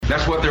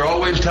That's what they're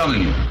always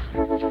telling you.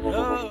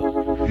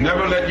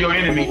 Never let your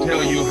enemy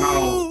tell you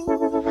how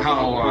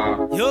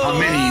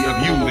many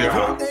of you there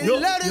are.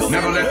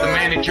 Never let the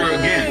man that you're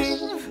against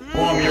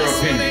form your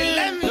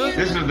opinion.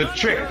 This is the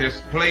trick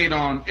that's played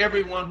on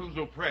everyone who's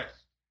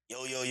oppressed. Yo,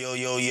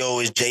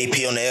 it's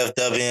JP on the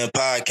FWN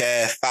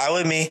podcast. Follow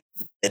with me,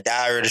 the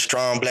Diary of the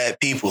Strong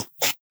Black People.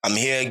 I'm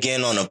here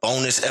again on a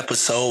bonus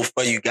episode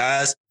for you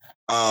guys.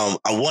 I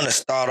want to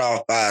start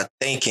off by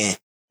thanking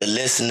the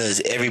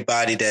listeners,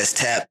 everybody that's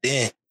tapped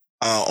in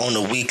on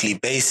a weekly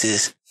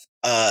basis.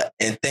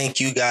 And thank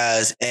you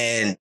guys,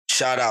 and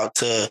shout out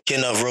to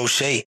Kenneth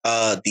Roche.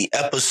 The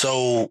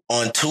episode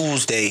on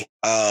Tuesday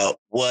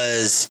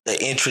was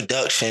the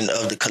introduction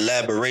of the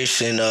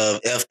collaboration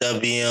of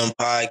FWM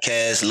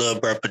Podcast, Lil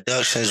Bro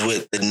Productions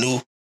with the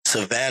new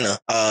Savannah,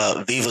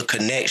 Viva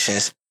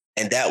Connections.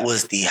 And that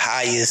was the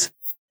highest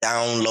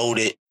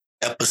downloaded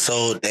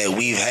episode that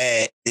we've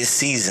had this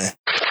season.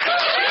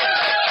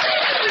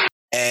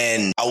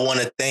 And I want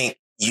to thank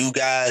you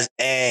guys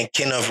and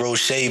Kenneth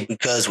Roche,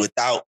 because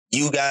without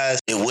you guys,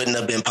 it wouldn't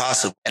have been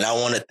possible. And I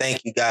want to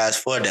thank you guys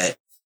for that.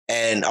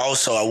 And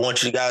also, I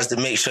want you guys to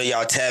make sure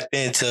y'all tap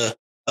into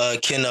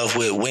Kenneth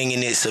with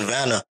Winging It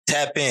Savannah.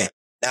 Tap in.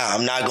 Now,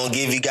 I'm not going to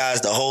give you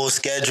guys the whole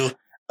schedule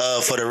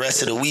for the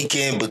rest of the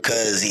weekend,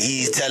 because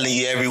he's telling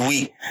you every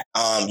week,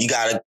 you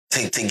got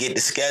to get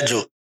the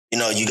schedule. You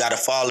know, you got to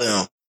follow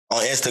him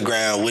on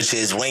Instagram, which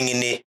is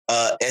Winging It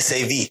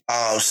SAV.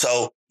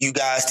 So you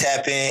guys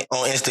tap in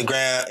on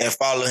Instagram and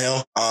follow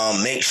him.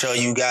 Make sure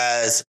you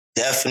guys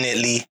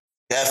definitely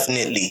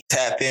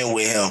tap in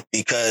with him,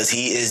 because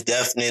he is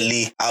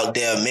definitely out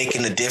there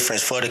making a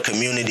difference for the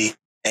community.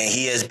 And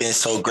he has been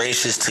so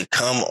gracious to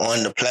come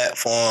on the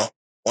platform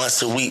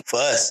once a week for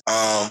us.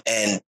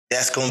 And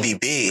that's going to be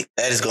big.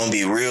 That is going to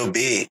be real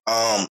big.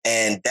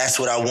 And that's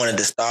what I wanted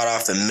to start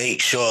off and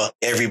make sure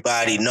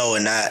everybody know,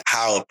 and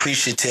how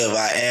appreciative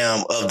I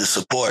am of the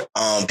support.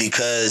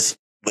 Because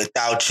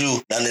without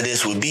you, none of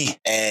this would be.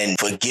 And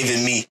for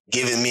giving me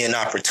an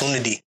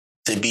opportunity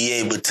to be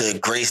able to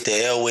grace the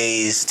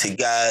airways to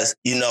guys,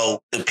 you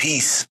know, the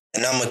peace.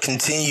 And I'm going to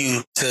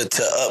continue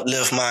to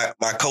uplift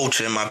my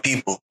culture and my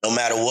people, no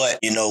matter what.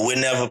 You know, we're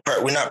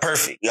not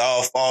perfect. We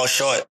all fall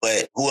short,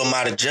 but who am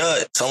I to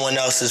judge someone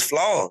else's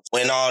flaws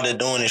when all they're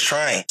doing is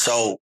trying?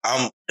 So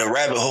the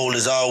rabbit hole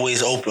is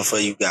always open for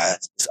you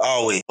guys. It's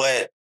always.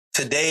 But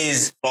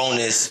today's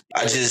bonus,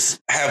 I just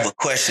have a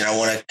question. I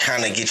want to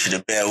kind of get you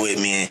to bear with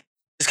me and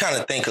just kind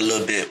of think a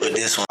little bit with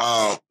this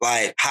one.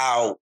 Like,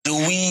 how do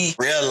we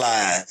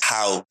realize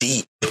how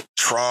deep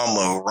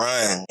trauma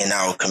runs in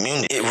our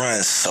community? It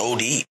runs so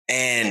deep,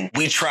 and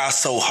we try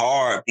so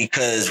hard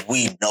because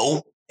we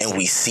know and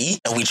we see,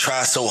 and we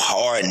try so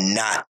hard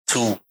not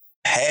to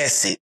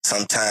pass it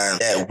sometimes,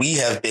 that we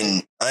have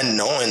been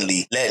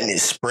unknowingly letting it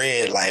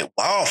spread like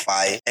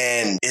wildfire,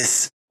 and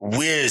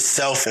we're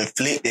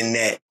self-inflicting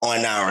that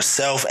on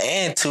ourselves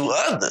and to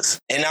others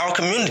in our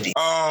community.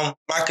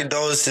 My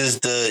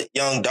condolences to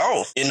Young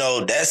Dolph. You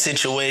know, that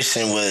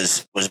situation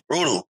was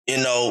brutal, you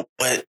know,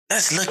 but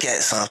let's look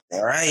at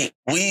something, right?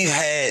 We've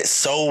had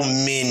so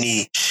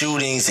many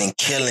shootings and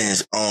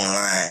killings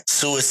online,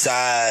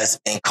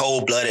 suicides and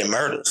cold-blooded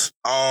murders.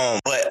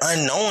 But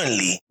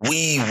unknowingly,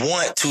 we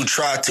want to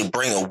try to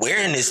bring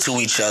awareness to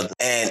each other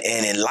and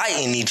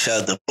enlighten each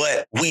other,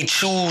 but we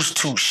choose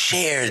to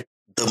share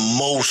the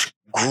most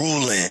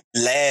grueling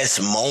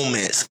last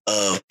moments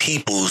of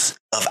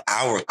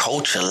our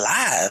culture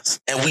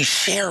lives, and we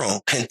share them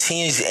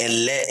continuously,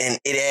 and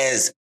it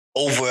has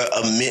over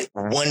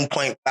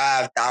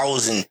 1.5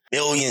 thousand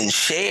million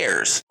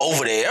shares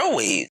over the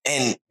airwaves.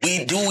 And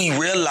we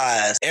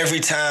realize every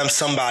time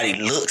somebody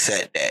looks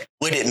at that,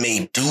 what it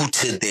may do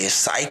to their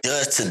psyche,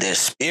 does to their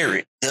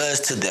spirit, does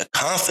to their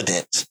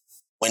confidence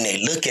when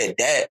they look at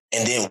that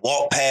and then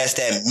walk past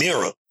that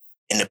mirror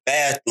in the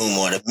bathroom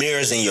or the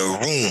mirrors in your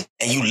room,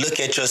 and you look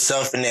at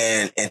yourself in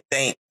there and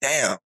think,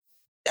 damn,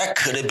 that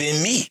could have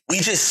been me. We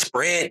just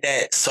spread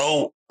that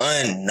so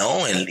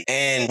unknowingly.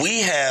 And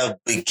we have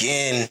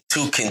begun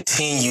to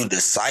continue the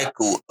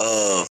cycle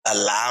of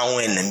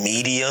allowing the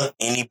media,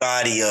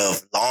 anybody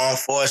of law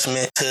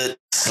enforcement, to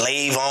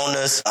slave on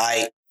us.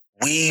 Like,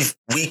 we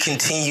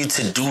continue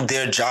to do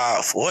their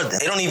job for them.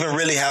 They don't even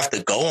really have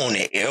to go on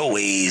the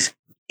airways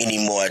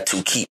anymore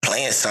to keep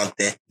playing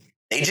something.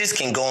 They just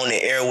can go on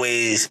the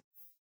airways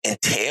and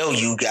tell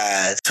you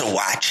guys to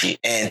watch it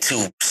and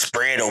to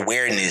spread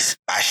awareness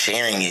by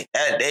sharing it.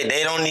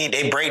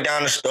 They break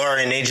down the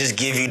story and they just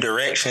give you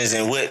directions,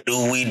 and what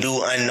do we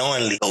do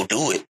unknowingly? Go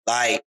do it.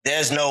 Like,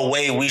 there's no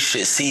way we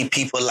should see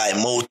people like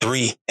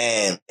Mo3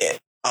 and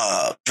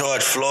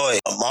George Floyd,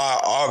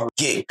 Ahmaud Arbery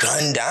get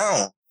gunned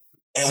down,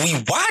 and we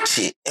watch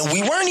it, and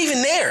we weren't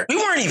even there. We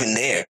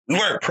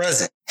weren't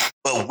present.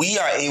 But we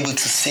are able to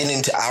sit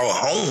into our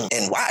home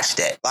and watch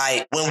that.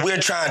 Like, when we're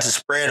trying to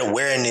spread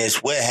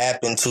awareness, what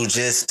happened to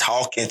just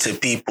talking to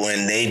people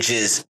and they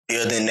just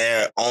building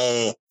their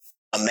own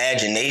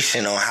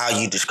imagination on how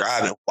you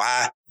describe it?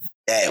 Why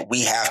that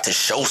we have to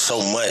show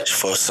so much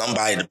for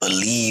somebody to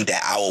believe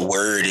that our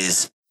word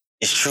is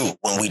is true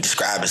when we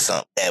describe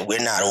something. That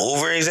we're not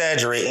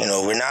over-exaggerating,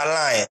 we're not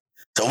lying.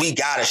 So we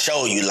gotta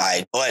show you,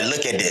 like, boy,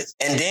 look at this.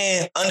 And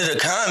then under the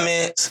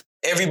comments,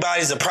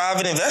 everybody's a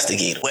private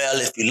investigator. Well,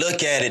 if you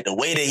look at it, the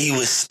way that he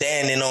was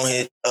standing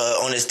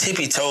on his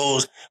tippy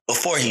toes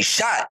before he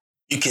shot,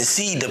 you can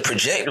see the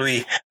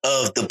trajectory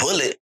of the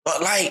bullet.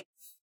 But like,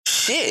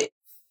 shit.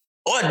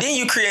 Or then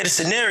you create a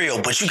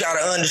scenario, but you gotta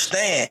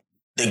understand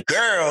the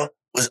girl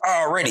was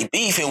already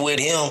beefing with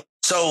him.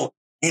 So,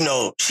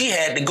 she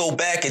had to go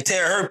back and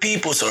tell her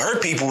people. So her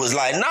people was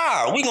like,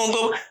 nah, we gonna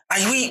go.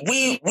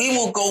 We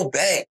will go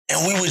back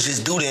and we would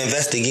just do the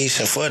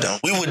investigation for them.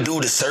 We would do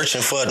the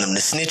searching for them,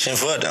 the snitching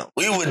for them.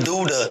 We would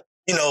do the,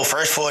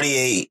 first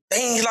 48,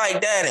 things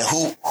like that. And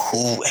who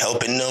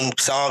helping them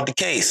solve the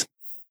case?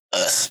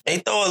 Us. They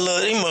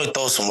might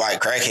throw some white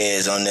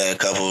crackheads on there, a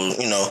couple,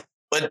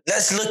 But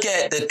let's look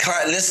at the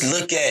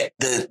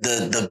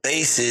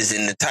bases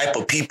and the type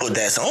of people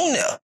that's on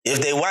there. If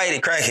they white, they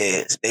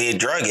crackheads, they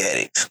drug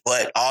addicts.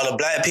 But all the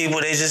black people,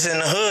 they just in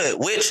the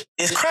hood, which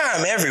is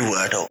crime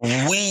everywhere though.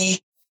 We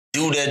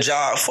do their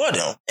job for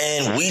them.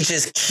 And we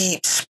just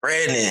keep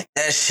spreading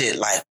that shit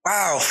like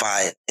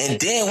wildfire. And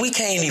then we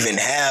can't even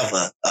have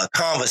a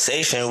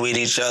conversation with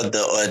each other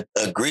or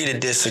agree to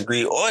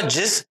disagree or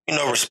just,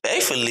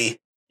 respectfully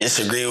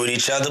disagree with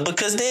each other,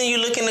 because then you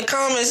look in the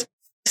comments,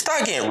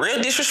 start getting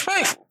real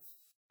disrespectful.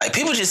 Like,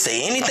 people just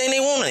say anything they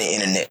want on the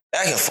internet.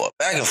 Back and forth,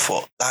 back and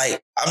forth.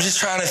 Like, I'm just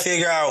trying to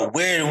figure out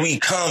where did we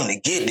come to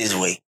get this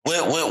way?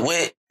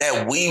 What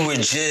that we were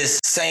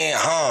just saying,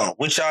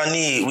 what y'all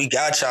need? We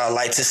got y'all.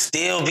 Like, to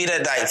still be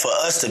that, like, for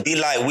us to be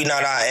like, we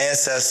not our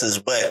ancestors,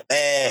 but,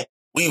 man,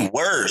 we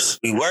worse.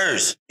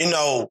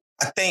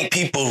 I think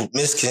people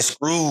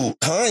misconstrue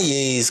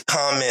Kanye's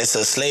comments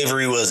of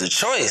slavery was a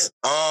choice.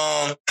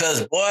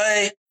 Because,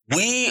 boy,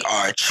 we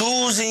are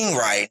choosing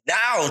right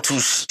now to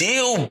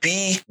still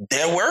be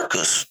their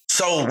workers.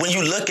 So when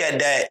you look at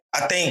that,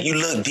 I think you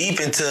look deep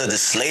into the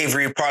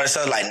slavery part of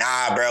stuff, like,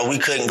 nah, bro, we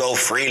couldn't go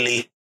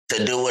freely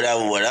to do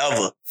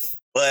whatever.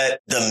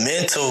 But the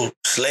mental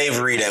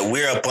slavery that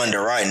we're up under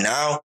right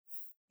now,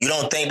 you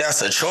don't think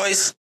that's a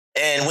choice?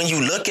 And when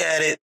you look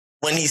at it,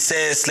 when he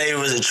says slavery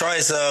was a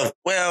choice of,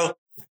 well,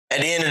 at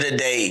the end of the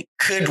day,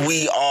 could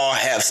we all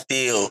have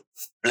still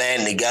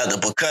blend together?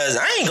 Because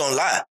I ain't gonna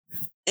lie.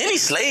 Any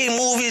slave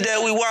movies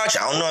that we watch,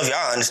 I don't know if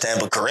y'all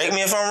understand, but correct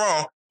me if I'm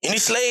wrong. Any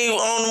slave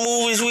on the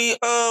movies we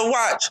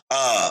watch,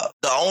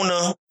 the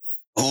owner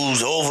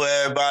who's over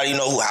everybody,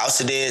 who house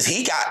it is,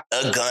 he got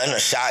a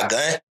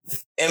shotgun,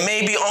 and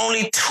maybe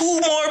only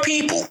 2 more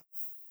people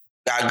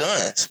got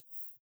guns.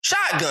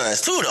 Shotguns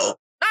too, though.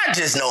 Not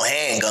just no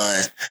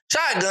handguns.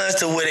 Shotguns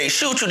to where they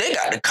shoot you, they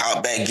got to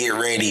call back, get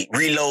ready,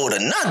 reload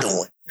another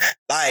one.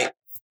 Like,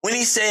 when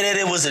he said that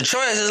it was a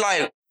choice, it's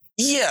like,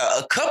 yeah,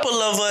 a couple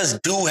of us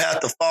do have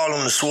to fall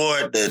on the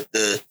sword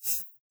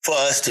for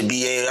us to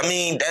be able. I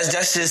mean, that's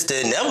just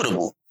the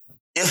inevitable.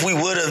 If we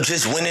would have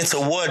just went into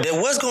war, there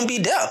was going to be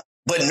death.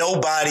 But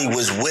nobody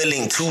was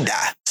willing to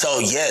die. So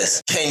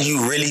yes, can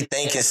you really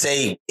think and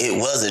say it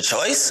was a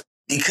choice?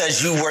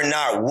 Because you were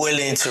not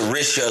willing to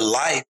risk your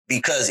life.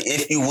 Because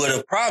if you would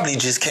have probably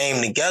just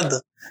came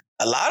together,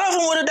 a lot of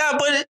them would have died,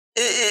 but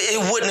it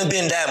wouldn't have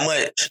been that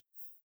much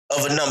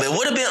of a number. It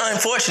would have been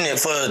unfortunate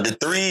for the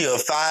 3 or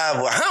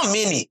 5 or how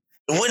many.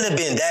 It wouldn't have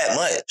been that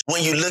much.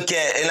 When you look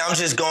at, and I'm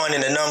just going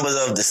in the numbers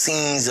of the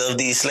scenes of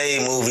these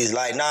slave movies,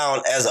 like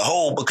now as a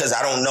whole, because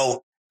I don't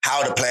know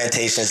how the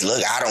plantations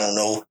look. I don't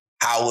know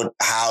how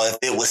if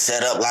it was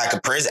set up like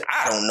a prison.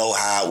 I don't know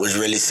how it was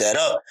really set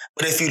up.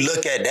 But if you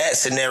look at that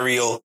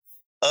scenario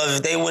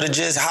of they would have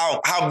just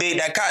how big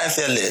that cotton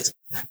field is.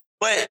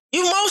 But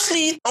you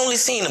mostly only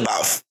seen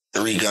about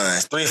 3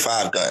 or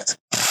 5 guns.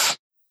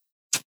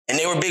 And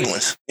they were big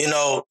ones,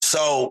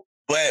 so,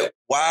 but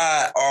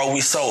why are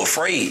we so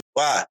afraid?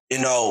 Why?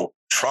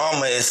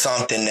 Trauma is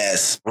something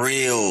that's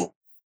real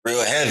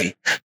heavy.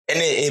 And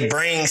it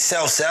brings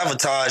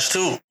self-sabotage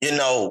too.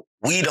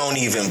 We don't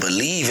even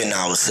believe in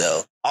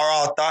ourselves. Are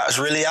our thoughts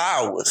really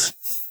ours?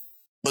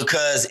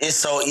 Because it's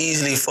so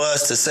easily for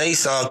us to say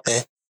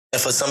something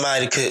and for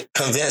somebody to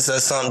convince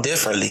us something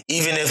differently.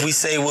 Even if we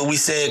say what we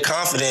said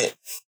confident,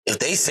 if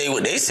they say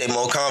what they say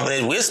more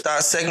confident, we'll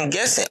start second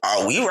guessing.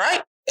 Are we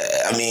right?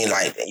 I mean,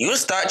 like, you'll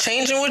start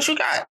changing what you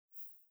got.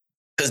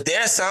 Because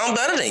theirs sound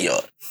better than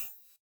yours.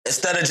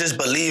 Instead of just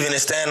believing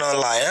and standing on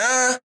like,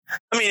 I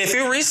mean, if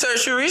you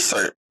research, you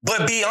research.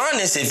 But be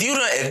honest, if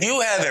you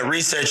haven't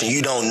researched and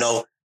you don't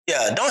know,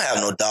 don't have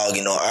no dog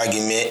in no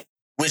argument.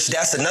 Which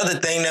that's another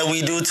thing that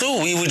we do too.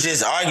 We would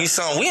just argue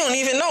something we don't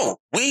even know.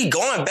 We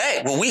going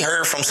back what we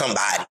heard from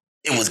somebody.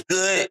 It was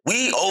good.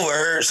 We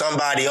overheard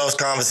somebody else's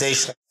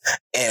conversation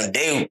and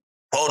they,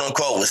 quote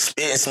unquote, was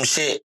spitting some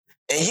shit.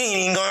 And you ain't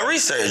even going to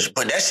research.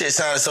 But that shit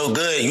sounded so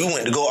good. You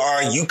went to go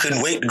argue. You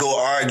couldn't wait to go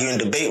argue and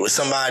debate with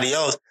somebody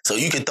else. So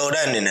you could throw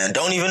that in there.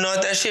 Don't even know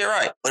if that shit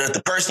right. But if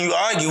the person you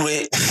argue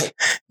with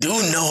do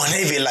know and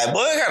they be like, boy,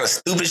 what kind of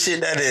stupid shit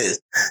that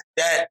is.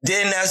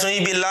 Then that's when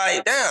you be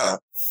like, damn.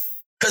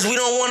 Because we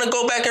don't want to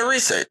go back and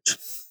research.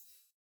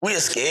 We are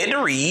scared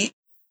to read.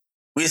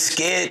 We're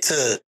scared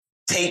to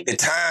take the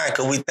time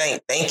because we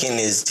think thinking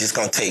is just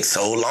going to take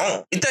so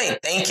long. We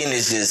think thinking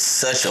is just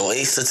such a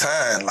waste of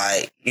time.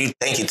 Like, you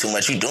thinking too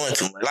much, you doing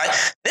too much. Like,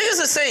 niggas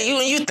will say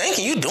you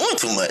thinking you doing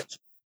too much.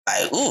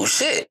 Like, ooh,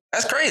 shit,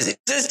 that's crazy.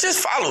 Just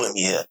follow with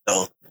me here,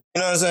 though.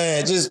 You know what I'm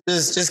saying?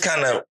 Just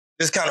kind of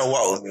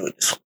walk with me with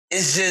this one.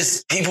 It's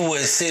just people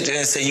would sit there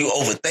and say you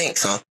overthink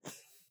something.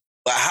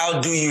 But how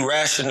do you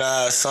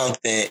rationalize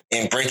something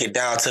and break it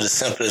down to the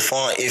simplest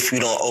form if you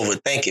don't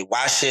overthink it?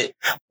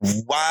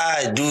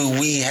 Why do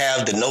we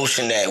have the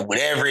notion that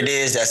whatever it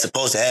is that's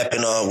supposed to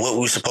happen or what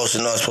we're supposed to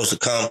know is supposed to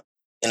come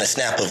in a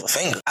snap of a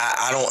finger?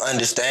 I don't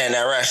understand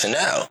that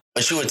rationale.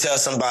 But you would tell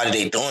somebody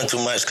they doing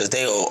too much because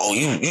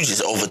you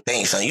just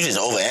overthink something. You just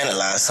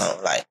overanalyze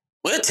something. Like,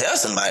 we'll tell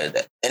somebody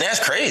that. And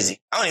that's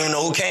crazy. I don't even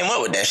know who came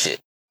up with that shit.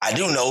 I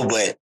do know,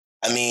 but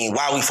I mean,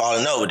 why we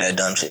falling over with that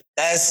dumb shit?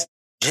 That's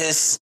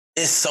just...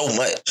 It's so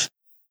much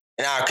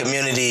in our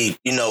community,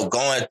 you know,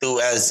 going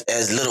through as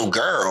little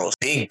girls.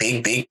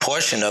 Big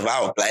portion of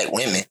our Black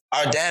women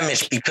are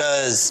damaged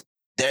because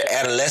their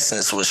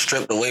adolescence was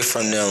stripped away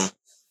from them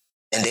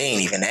and they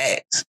ain't even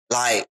asked.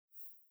 Like,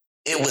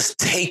 it was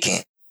taken.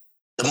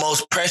 The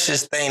most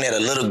precious thing that a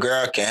little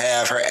girl can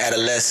have, her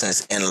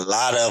adolescence, and a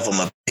lot of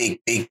them, a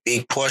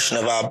big portion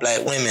of our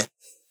Black women,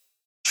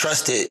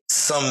 trusted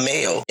some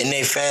male in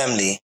their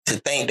family to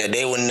think that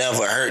they would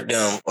never hurt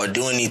them or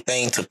do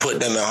anything to put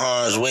them in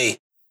harm's way.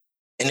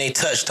 And they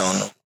touched on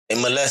them.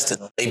 They molested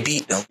them. They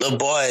beat them. Little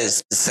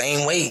boys the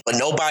same way. But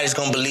nobody's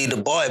going to believe the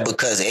boy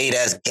because A,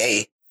 that's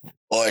gay.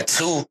 Or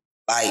 2,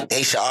 like,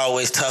 they should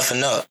always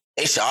toughen up.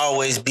 They should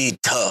always be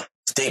tough.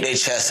 Stick their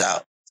chest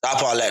out.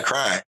 Stop all that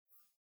crying.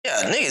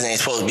 Yeah, niggas ain't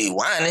supposed to be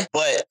whining,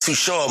 but to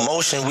show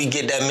emotion, we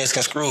get that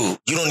misconstrued.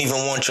 You don't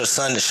even want your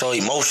son to show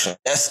emotion.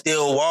 That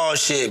still wall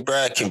shit,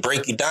 bruh, can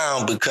break you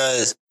down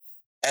because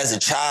as a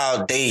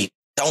child, they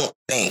don't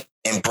think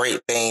and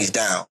break things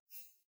down.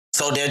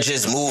 So they're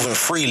just moving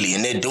freely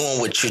and they're doing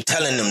what you're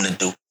telling them to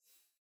do.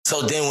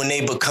 So then when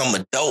they become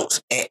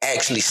adults and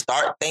actually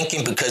start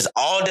thinking, because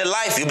all their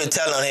life you've been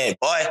telling them,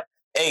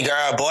 hey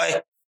girl, boy,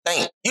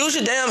 think. Use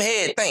your damn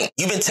head, think.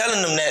 You've been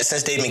telling them that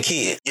since they've been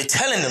kids. You're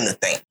telling them to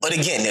think. But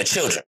again, they're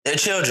children. They're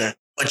children.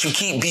 But you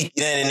keep beating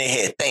that in their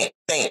head. Think.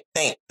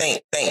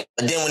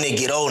 But then when they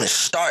get old and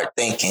start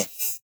thinking,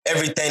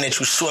 everything that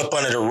you swept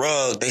under the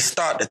rug, they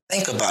start to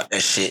think about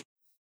that shit.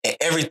 And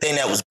everything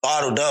that was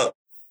bottled up,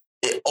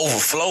 it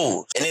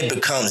overflows and it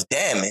becomes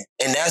damning.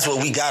 And that's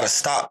what we got to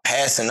stop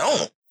passing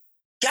on.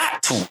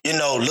 Got to. You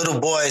know, little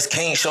boys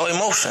can't show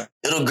emotion.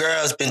 Little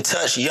girls been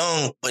touched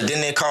young, but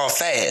then they call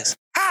fast.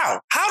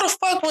 How? How the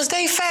fuck was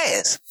they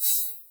fast?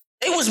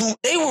 They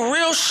were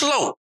real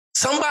slow.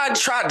 Somebody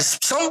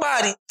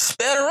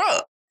sped her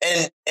up.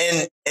 And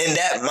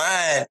that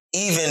mind,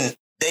 even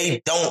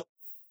they don't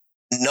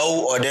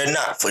know or they're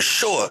not for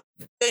sure.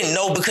 They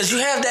know because you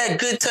have that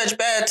good touch,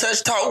 bad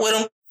touch talk with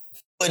them,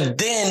 but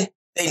then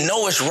they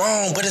know it's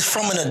wrong, but it's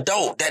from an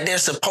adult that they're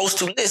supposed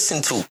to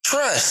listen to.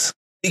 Trust,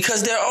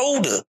 because they're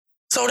older.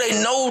 So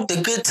they know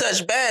the good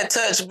touch, bad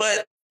touch,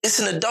 but it's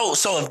an adult.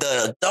 So if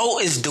the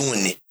adult is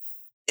doing it,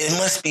 it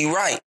must be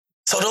right.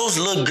 So those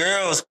little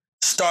girls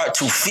start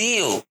to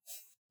feel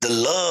the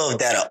love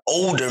that an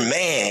older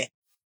man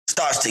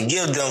starts to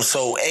give them.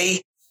 So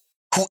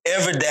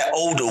whoever that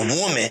older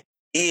woman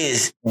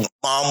is,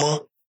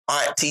 mama,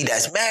 auntie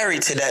that's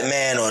married to that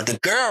man or the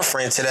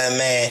girlfriend to that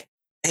man,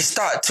 they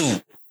start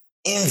to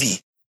envy,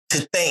 to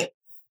think,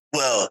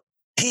 well,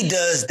 he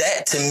does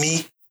that to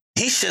me.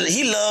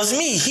 He loves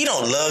me. He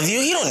don't love you.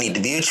 He don't need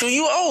to be with you.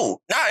 You old.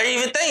 Not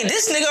even think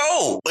this nigga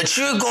old. But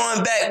you're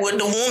going back with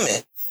the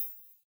woman,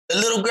 the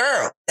little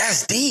girl.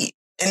 That's deep.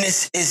 And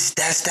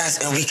that's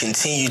and we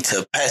continue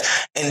to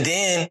pass. And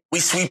then we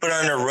sweep it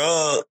under the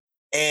rug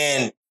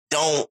and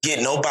don't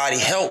get nobody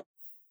help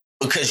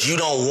because you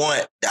don't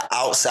want the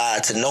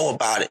outside to know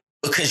about it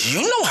because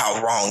you know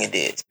how wrong it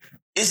is.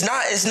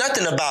 It's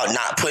nothing about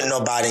not putting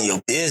nobody in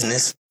your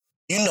business.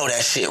 You know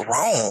that shit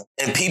wrong.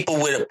 And people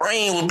with a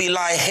brain will be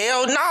like,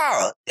 hell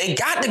nah. They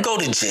got to go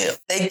to jail.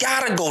 They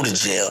got to go to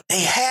jail. They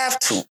have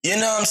to. You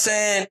know what I'm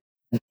saying?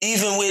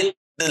 Even with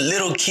the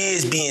little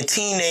kids being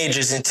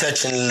teenagers and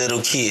touching the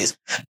little kids.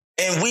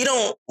 And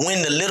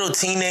when the little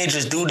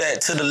teenagers do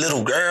that to the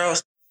little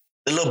girls,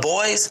 the little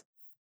boys,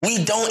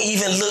 we don't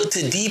even look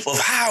too deep of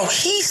how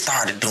he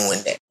started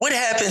doing that. What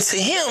happened to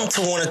him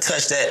to want to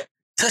touch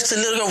the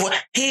little girl?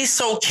 He's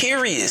so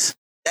curious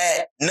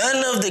that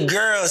none of the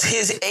girls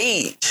his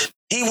age,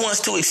 he wants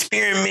to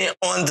experiment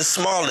on the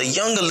smaller,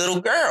 younger little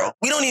girl.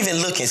 We don't even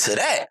look into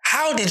that.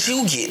 How did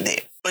you get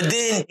there? But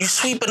then you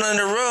sweep it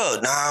under the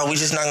rug. Nah, we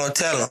just not going to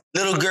tell them.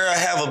 Little girl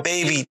have a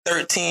baby,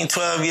 13,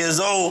 12 years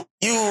old.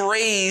 You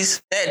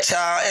raise that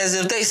child as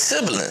if they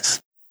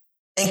siblings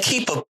and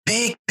keep a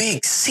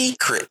big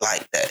secret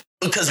like that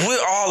because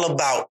we're all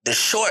about the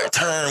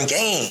short-term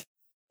gain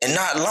and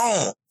not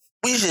long.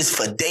 We just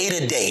for day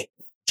to day,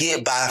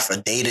 get by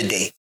for day to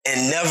day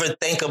and never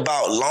think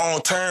about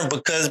long-term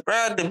because,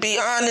 bro, to be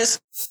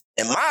honest,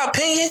 in my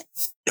opinion,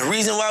 the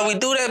reason why we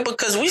do that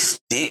because we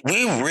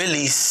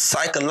really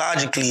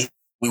psychologically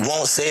We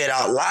won't say it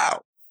out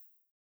loud.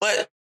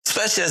 But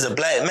especially as a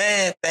black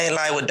man, things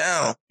like we're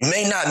down. You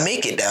may not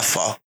make it that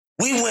far.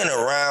 We went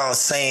around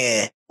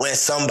saying when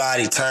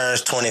somebody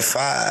turns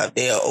 25,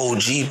 they're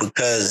OG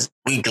because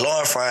we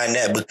glorifying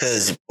that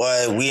because,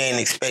 boy, we ain't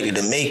expected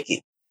to make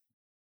it.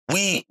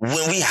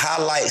 When we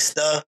highlight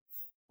stuff,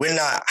 we're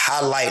not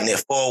highlighting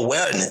it for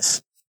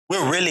awareness.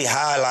 We're really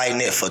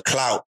highlighting it for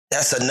clout.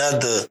 That's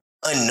another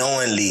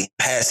unknowingly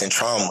passing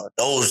trauma.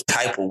 Those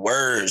type of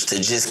words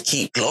to just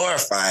keep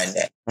glorifying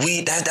that.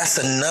 That's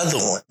another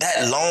one.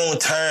 That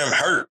long-term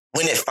hurt,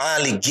 when it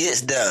finally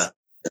gets there,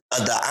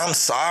 the I'm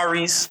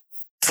sorry's,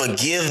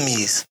 forgive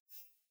me's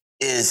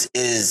is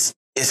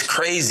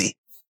crazy.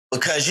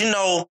 Because, you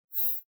know,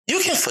 you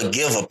can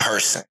forgive a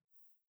person,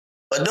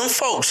 but them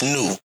folks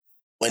knew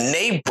when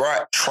they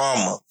brought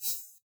trauma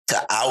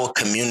to our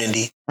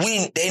community,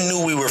 they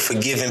knew we were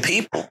forgiving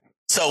people.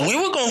 So we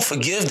were going to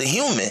forgive the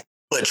human,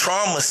 but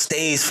trauma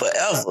stays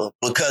forever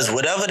because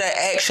whatever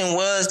that action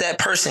was that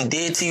person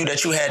did to you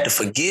that you had to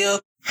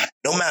forgive,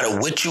 no matter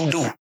what you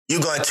do, you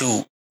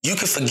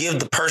can forgive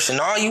the person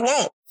all you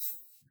want,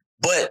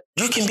 but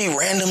you can be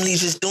randomly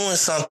just doing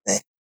something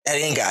that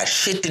ain't got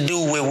shit to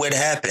do with what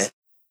happened,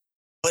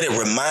 but it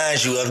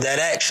reminds you of that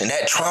action.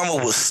 That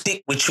trauma will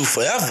stick with you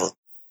forever,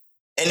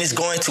 and it's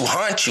going to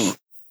haunt you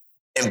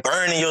and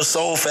burn in your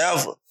soul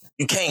forever.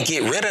 You can't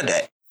get rid of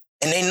that.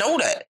 And they know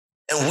that.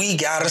 And we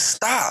gotta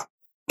stop.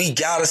 We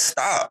gotta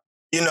stop.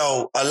 You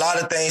know, a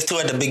lot of things too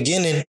at the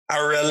beginning,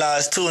 I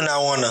realized too, and I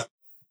wanna,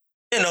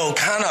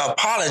 kind of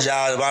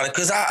apologize about it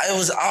because I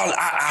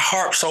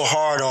harped so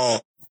hard on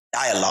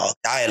dialogue.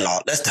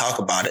 Let's talk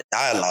about it.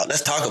 Dialogue.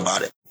 Let's talk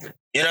about it.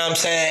 You know what I'm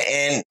saying?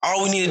 And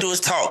all we need to do is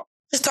talk.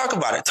 Just talk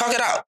about it. Talk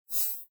it out.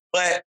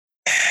 But,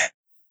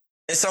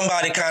 and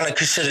somebody kind of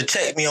should have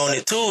checked me on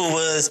it too,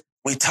 was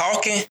we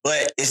talking,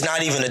 but it's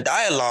not even a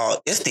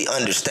dialogue. It's the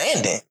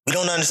understanding. We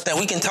don't understand.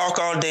 We can talk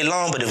all day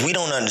long, but if we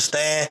don't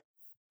understand,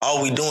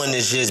 all we doing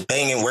is just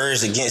banging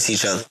words against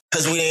each other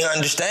because we ain't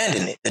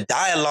understanding it. The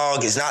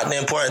dialogue is not the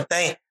important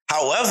thing.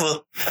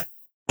 However,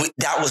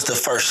 that was the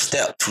first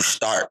step to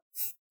start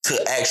to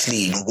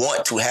actually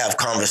want to have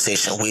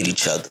conversation with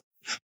each other.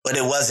 But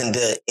it wasn't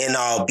the end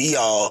all be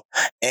all.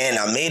 And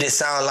I made it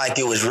sound like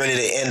it was really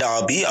the end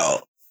all be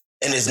all.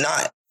 And it's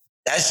not.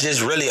 That's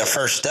just really a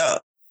first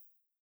step.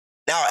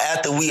 Now,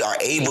 after we are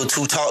able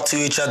to talk to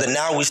each other,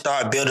 now we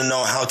start building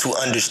on how to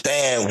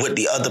understand what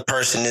the other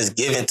person is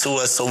giving to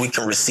us so we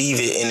can receive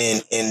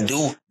it and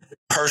do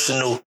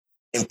personal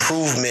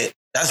improvement.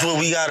 That's what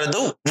we got to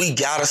do. We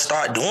got to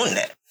start doing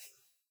that.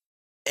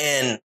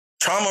 And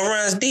trauma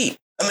runs deep.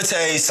 Let me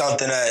tell you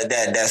something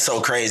that's so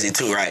crazy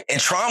too, right?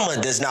 And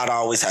trauma does not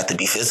always have to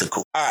be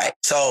physical. All right,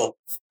 so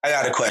I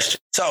got a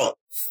question. So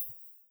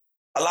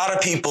a lot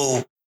of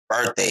people,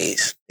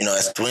 birthdays,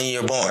 that's when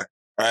you're born,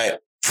 right?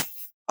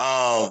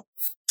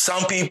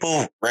 Some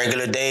people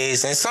regular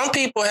days, and some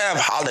people have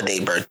holiday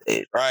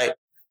birthdays, right?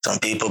 Some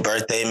people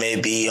birthday may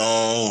be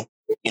on,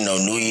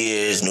 New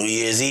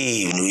Year's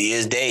Eve, New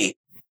Year's Day,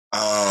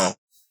 St.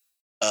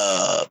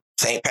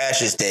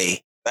 Patrick's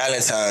Day,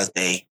 Valentine's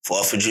Day,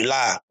 4th of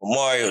July,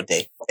 Memorial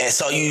Day. And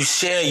so you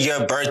share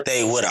your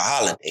birthday with a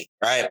holiday,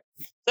 right?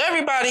 So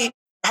everybody,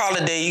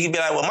 holiday, you can be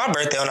like, well, my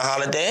birthday on a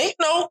holiday,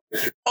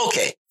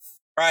 okay,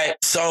 right?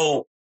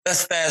 So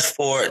let's fast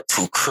forward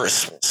to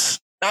Christmas.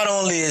 Not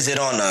only is it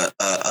on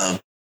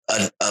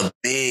a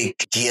big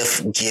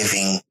gift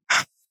giving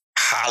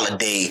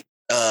holiday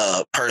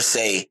per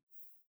se,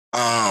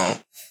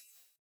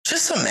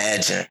 just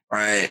imagine,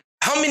 right?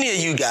 How many of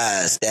you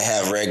guys that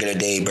have regular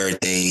day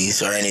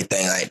birthdays or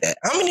anything like that?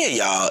 How many of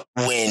y'all,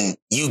 when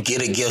you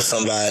get a gift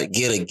from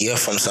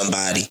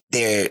somebody,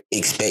 they're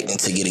expecting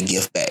to get a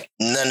gift back?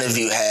 None of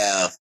you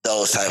have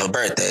those type of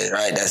birthdays,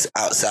 right? That's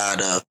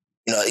outside of,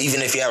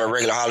 even if you have a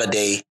regular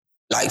holiday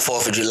like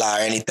 4th of July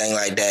or anything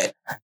like that,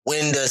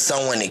 when does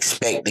someone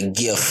expect a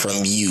gift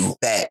from you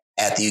back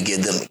after you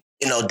give them?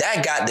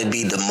 That got to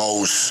be the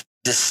most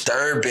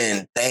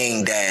disturbing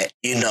thing that,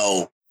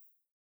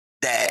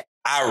 that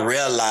I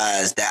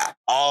realized that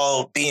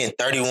all being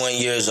 31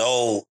 years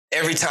old,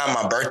 every time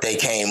my birthday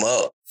came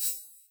up,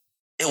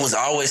 it was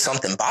always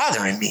something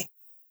bothering me.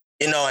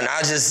 And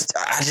I just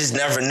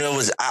never knew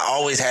I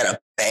always had a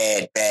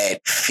bad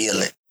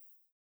feeling.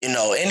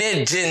 And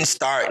it didn't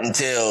start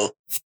until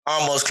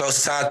almost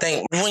close to time. I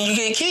think when you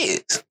get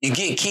kids,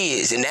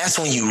 and that's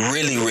when you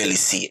really, really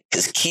see it.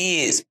 Because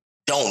kids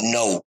don't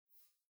know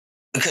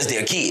because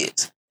they're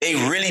kids. They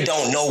really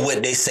don't know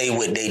what they say,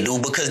 what they do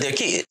because they're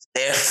kids.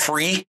 They're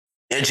free.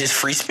 They're just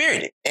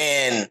free-spirited.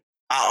 And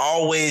I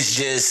always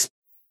just,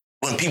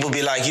 when people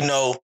be like,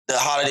 the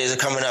holidays are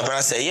coming up, and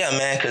I say, yeah,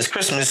 man, because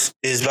Christmas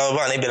is blah, blah,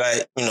 blah. And they be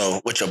like,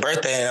 what's your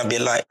birthday? And I'll be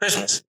like,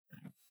 Christmas.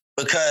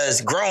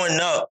 Because growing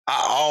up,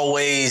 I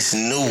always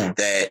knew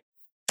that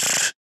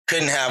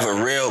couldn't have a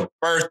real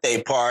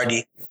birthday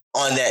party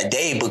on that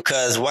day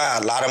because, wow,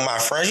 a lot of my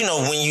friends,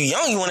 when you're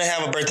young, you want to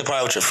have a birthday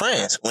party with your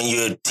friends. When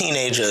you're a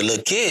teenager, a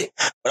little kid,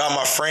 but all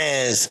my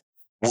friends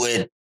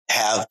would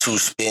have to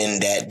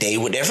spend that day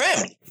with their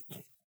family.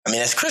 I mean,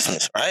 that's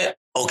Christmas, right?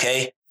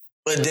 Okay.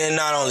 But then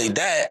not only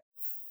that,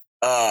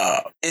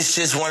 it's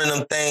just one of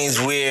them things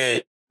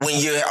where when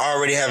you're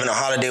already having a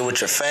holiday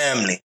with your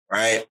family,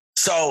 right?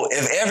 So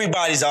if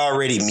everybody's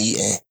already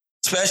meeting,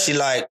 especially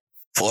like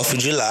 4th of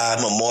July,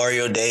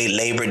 Memorial Day,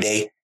 Labor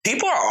Day,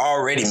 people are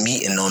already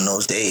meeting on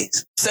those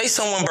days. Say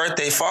someone's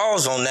birthday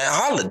falls on that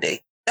holiday.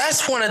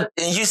 That's one of,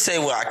 and you say,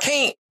 well, I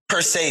can't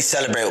per se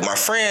celebrate with my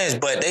friends,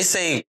 but they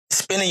say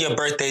spending your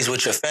birthdays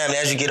with your family.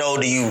 As you get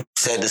older, you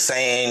said the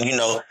saying,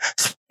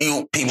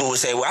 people would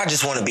say, well, I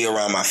just want to be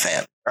around my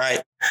family,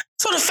 right?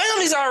 So the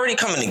family's already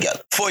coming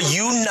together. For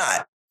you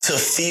not to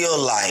feel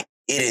like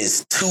it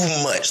is too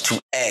much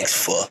to ask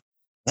for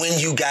when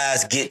you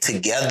guys get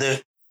together,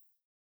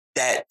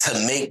 that to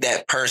make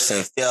that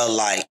person feel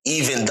like,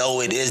 even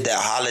though it is that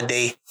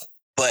holiday,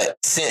 but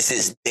since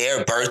it's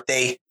their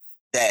birthday,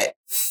 that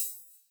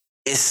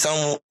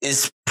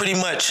it's pretty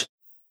much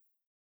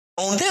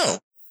on them.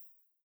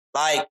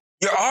 Like,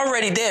 you're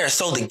already there.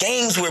 So the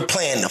games we're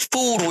playing, the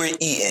food we're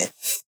eating,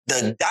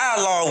 the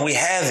dialogue we're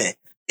having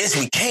is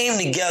we came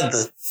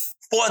together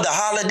for the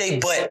holiday,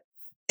 but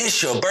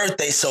it's your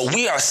birthday, so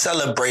we are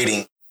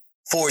celebrating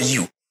for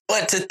you.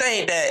 But to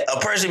think that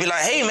a person be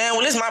like, hey, man,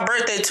 well, it's my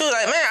birthday too.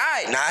 Like, man,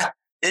 all right, nah,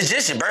 it's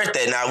just your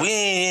birthday. Now, we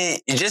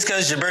ain't, just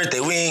because it's your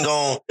birthday, we ain't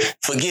going to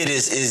forget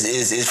it's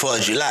 4th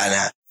of July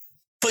now.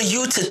 For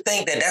you to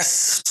think that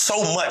that's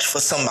so much for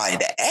somebody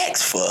to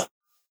ask for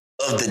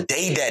of the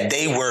day that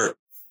they were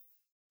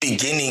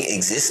beginning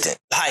existing.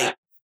 Like,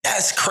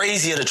 that's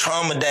crazy of the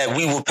trauma that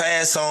we will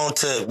pass on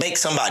to make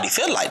somebody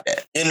feel like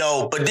that,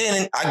 But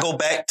then I go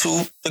back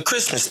to the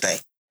Christmas thing,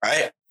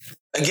 right?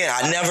 Again,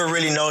 I never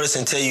really noticed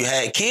until you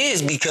had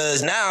kids,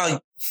 because now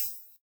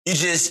you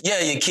just,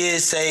 your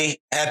kids say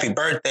happy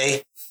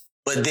birthday,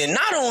 but then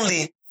not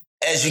only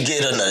as you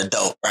get an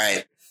adult,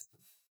 right,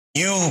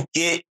 you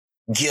get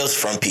gifts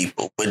from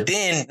people, but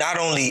then not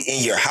only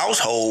in your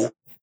household,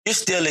 you're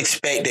still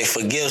expected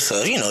for gifts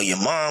of, your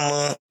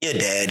mama, your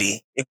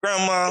daddy, your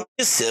grandma,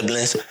 your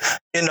siblings,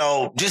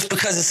 just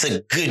because it's a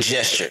good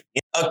gesture.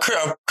 A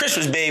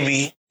Christmas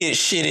baby gets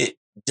shitted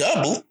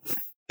double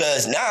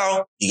because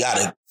now you got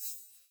to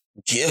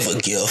give a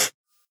gift.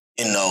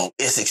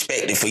 It's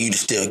expected for you to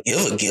still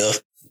give a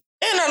gift.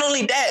 And not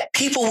only that,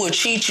 people will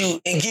cheat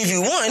you and give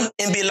you one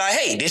and be like,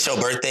 hey, this your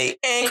birthday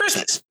and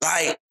Christmas.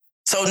 Like,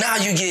 so now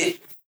you get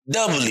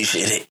doubly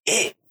shitted.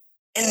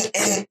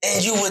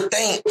 And you would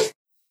think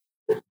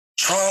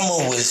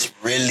trauma was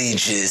really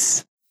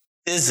just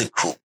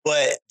physical,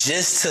 but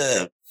just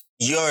to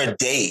your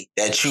day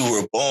that you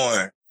were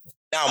born.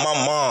 Now,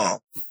 my mom,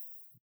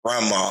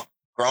 grandma,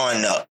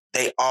 growing up,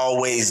 they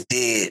always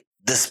did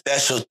the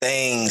special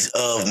things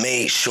of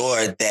made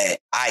sure that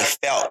I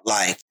felt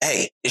like,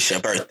 hey, it's your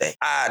birthday.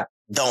 I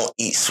don't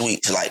eat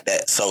sweets like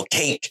that. So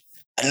cake,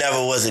 I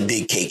never was a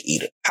big cake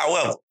eater.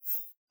 However,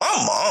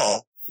 my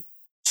mom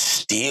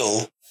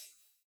still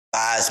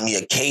buys me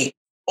a cake,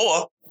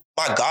 or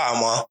my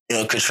godma,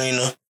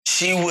 Katrina,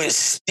 she would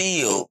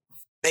still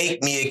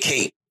bake me a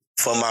cake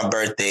for my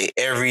birthday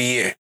every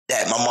year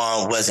that my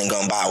mom wasn't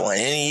going to buy one.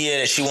 Any year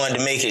that she wanted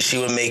to make it, she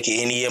would make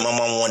it. Any year my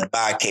mom wanted to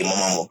buy a cake, my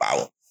mom would buy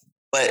one.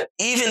 But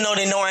even though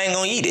they know I ain't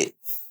going to eat it,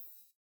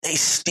 they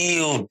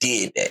still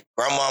did that.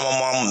 Grandma and my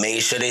mama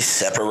made sure they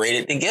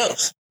separated the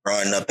gifts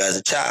growing up as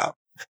a child.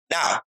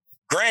 Now,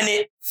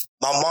 granted,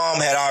 my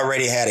mom had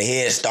already had a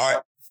head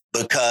start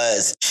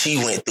because she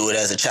went through it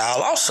as a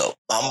child also.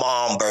 My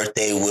mom's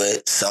birthday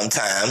would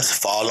sometimes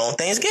fall on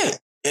Thanksgiving.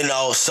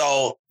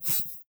 So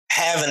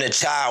having a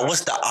child,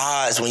 what's the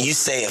odds when you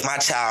say if my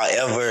child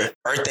ever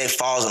birthday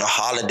falls on a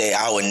holiday,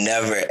 I would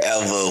never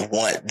ever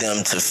want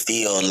them to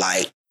feel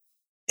like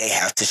they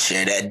have to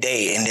share that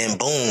day. And then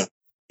boom,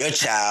 your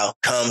child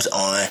comes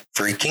on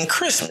freaking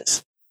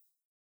Christmas.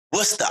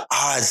 What's the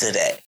odds of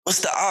that?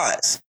 What's the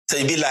odds? So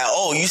you'd be like,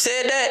 oh, you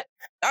said that?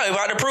 Now you're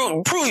about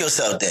to prove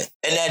yourself then.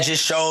 And that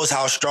just shows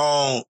how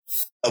strong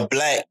a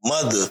Black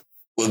mother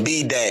would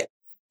be, that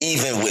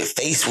even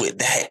faced with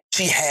that,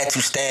 she had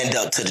to stand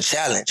up to the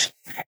challenge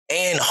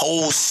and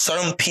hold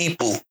some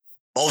people,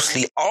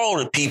 mostly all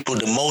the people,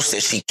 the most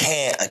that she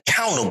can,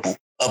 accountable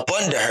up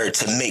under her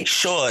to make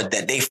sure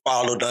that they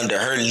followed under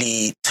her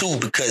lead too,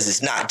 because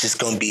it's not just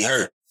going to be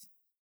her.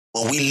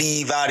 When we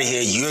leave out of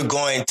here, you're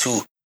going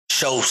to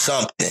show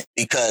something,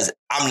 because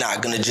I'm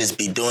not going to just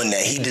be doing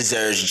that. He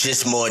deserves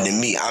just more than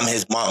me. I'm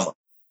his mama.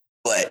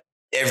 But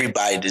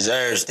everybody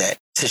deserves that,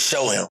 to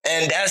show him.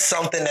 And that's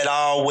something that I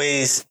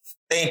always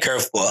thank her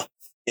for,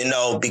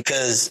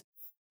 because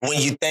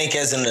when you think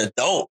as an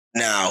adult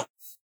now,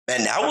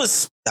 man, that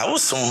was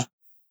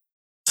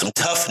some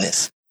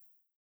toughness.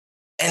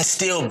 And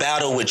still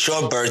battle with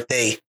your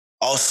birthday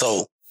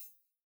also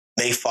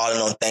may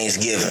fall on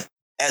Thanksgiving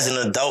as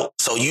an adult.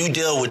 So you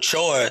deal with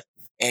yours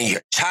and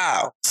your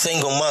child,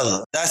 single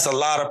mother. That's a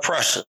lot of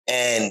pressure.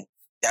 And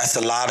that's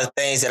a lot of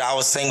things that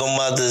our single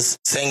mothers,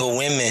 single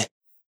women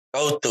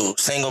go through,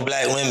 single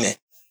Black women.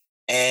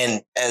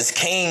 And as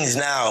kings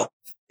now,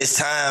 it's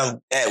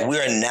time that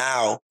we're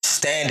now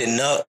standing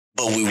up,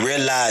 but we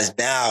realize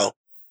now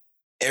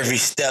every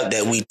step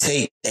that we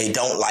take, they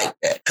don't like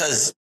that.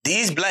 Because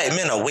these black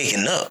men are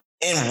waking up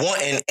and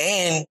wanting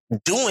and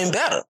doing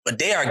better, but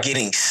they are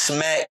getting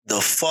smacked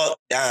the fuck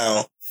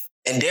down,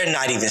 and they're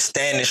not even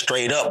standing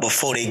straight up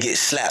before they get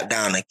slapped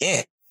down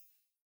again.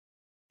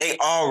 They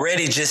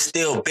already just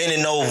still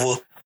bending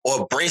over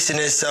or bracing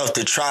themselves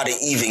to try to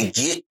even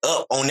get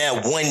up on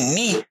that one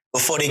knee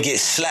before they get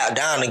slapped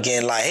down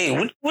again. Like, hey,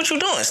 what you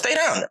doing? Stay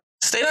down.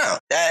 Stay down.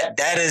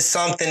 That is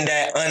something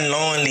that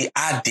unknowingly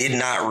I did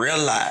not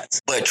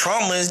realize. But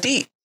trauma is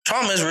deep.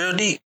 Trauma is real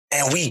deep.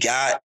 And we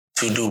got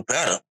to do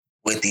better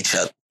with each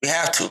other. We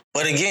have to.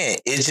 But again,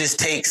 it just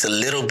takes a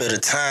little bit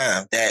of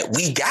time that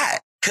we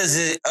got.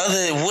 Because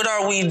what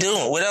are we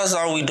doing? What else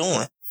are we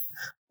doing?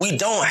 We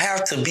don't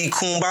have to be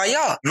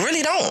kumbaya. You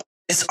really don't.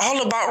 It's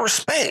all about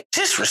respect.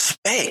 Just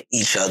respect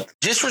each other.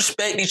 Just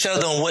respect each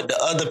other on what the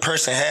other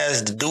person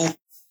has to do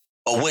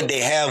or what they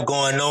have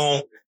going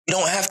on. You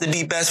don't have to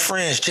be best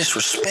friends. Just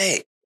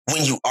respect.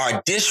 When you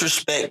are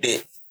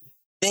disrespected,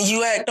 then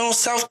you act on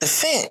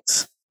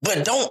self-defense.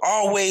 But don't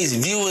always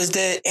view as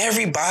that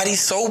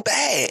everybody's so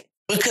bad.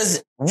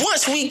 Because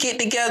once we get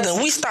together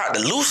and we start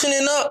to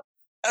loosening up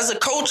as a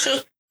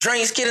culture,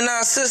 drinks get in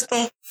our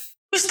system,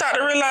 we start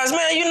to realize,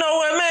 man, you know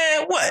what,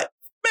 man? What?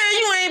 Man,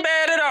 you ain't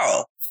bad at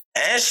all.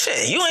 And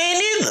shit, you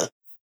ain't either.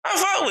 I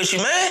fuck with you,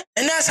 man.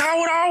 And that's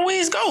how it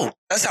always go.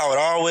 That's how it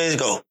always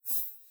go.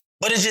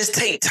 But it just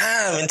take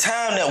time and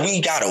time that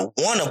we gotta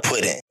want to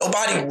put in.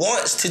 Nobody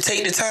wants to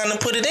take the time to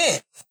put it in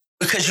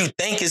because you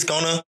think it's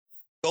gonna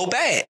go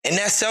bad. And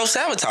that's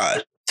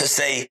self-sabotage. To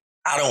say,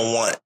 I don't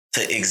want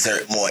to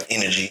exert more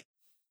energy.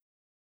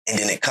 And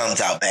then it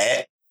comes out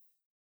bad.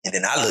 And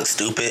then I look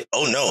stupid.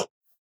 Oh no,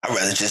 I'd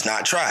rather just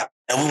not try.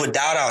 And we would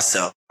doubt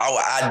ourselves. Our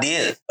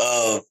ideas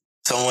of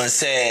someone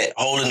said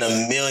holding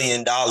 $1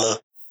 million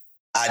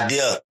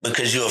idea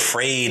because you're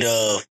afraid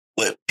of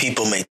what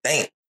people may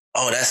think.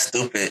 Oh, that's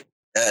stupid.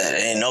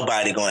 Ain't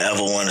nobody gonna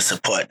ever want to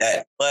support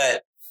that.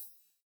 But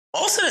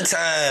most of the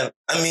time,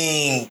 I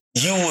mean,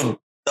 you would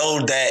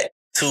throw that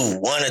to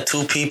one or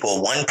two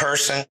people, one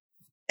person,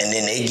 and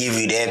then they give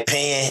you their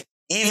opinion,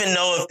 even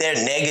though if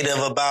they're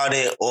negative about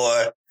it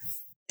or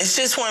it's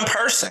just one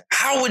person.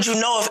 How would you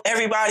know if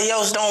everybody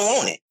else don't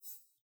want it?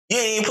 You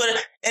ain't even put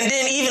it. And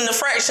then even the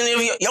fraction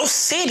of your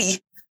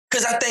city,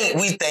 because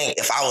we think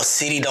if our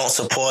city don't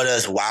support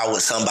us, why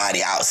would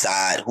somebody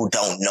outside who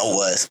don't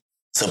know us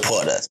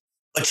support us?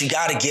 But you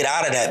got to get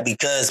out of that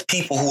because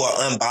people who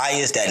are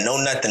unbiased, that know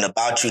nothing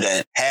about you,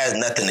 that has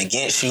nothing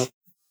against you,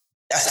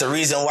 that's the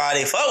reason why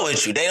they fuck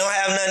with you. They don't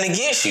have nothing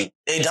against you.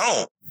 They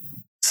don't.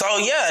 So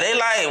yeah, they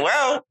like,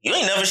 well, you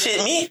ain't never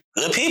shit me.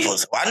 Good people.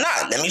 So why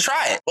not? Let me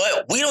try it.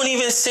 But we don't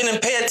even sit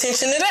and pay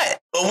attention to that.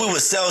 But we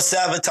would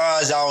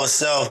self-sabotage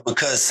ourselves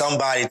because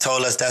somebody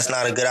told us that's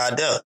not a good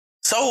idea.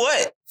 So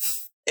what?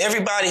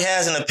 Everybody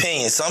has an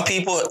opinion. Some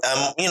people,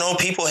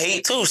 people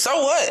hate too.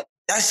 So what?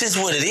 That's just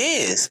what it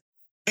is.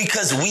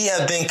 Because we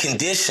have been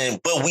conditioned,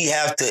 but we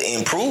have to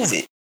improve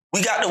it.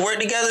 We got to work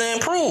together to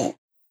improve.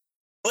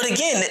 But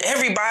again,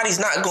 everybody's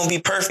not going to be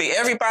perfect.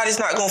 Everybody's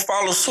not going to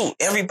follow suit.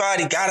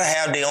 Everybody got to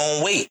have their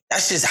own way.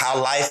 That's just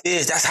how life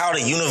is. That's how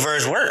the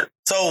universe works.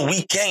 So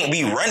we can't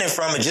be running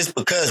from it just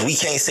because we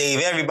can't save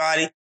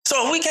everybody.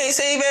 So if we can't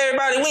save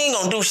everybody, we ain't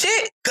going to do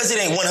shit because it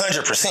ain't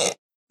 100%.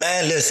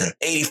 Man, listen,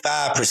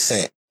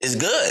 85% is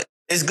good.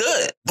 It's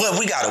good. But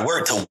we got to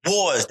work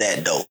towards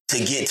that, though, to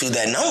get to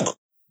that number.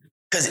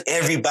 Because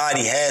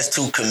everybody has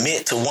to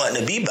commit to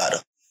wanting to be better.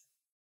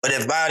 But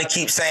if everybody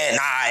keeps saying,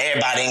 nah,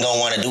 everybody ain't gonna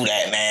want to do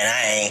that,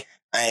 man.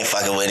 I ain't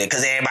fucking with it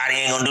because everybody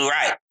ain't gonna do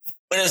right.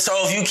 But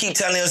if you keep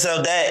telling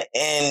yourself that,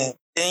 and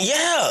then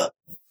yeah,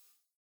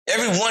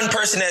 every one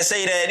person that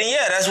say that, then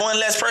yeah, that's one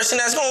less person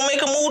that's gonna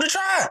make a move to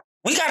try.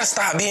 We gotta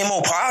stop being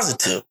more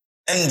positive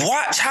and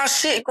watch how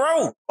shit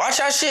grow. Watch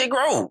how shit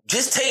grow.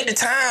 Just take the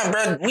time,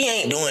 bro. We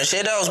ain't doing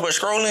shit else but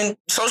scrolling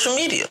social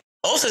media.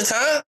 Most of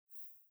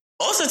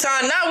the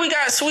time, now we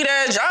got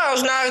sweet-ass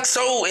jobs now,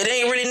 so it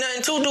ain't really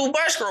nothing to do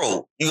but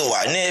scroll. You go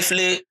watch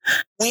Netflix.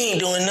 We ain't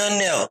doing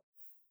nothing else.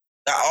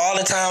 Got all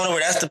the time over.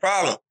 That's the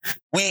problem.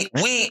 We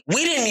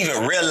didn't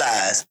even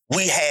realize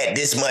we had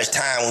this much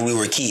time when we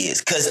were kids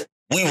because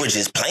we were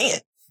just playing.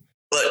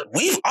 But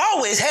we've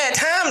always had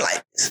time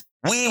like this.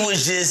 We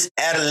was just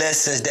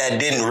adolescents that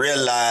didn't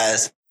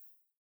realize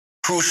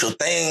crucial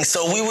things,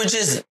 so we were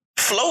just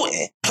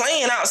floating,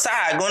 playing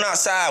outside, going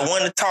outside,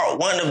 wanting to talk,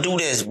 wanting to do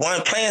this,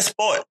 playing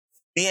sport.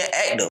 Being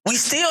active. We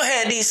still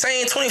had these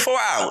same 24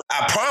 hours.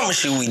 I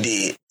promise you we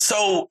did.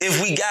 So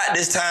if we got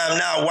this time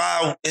now,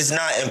 why it's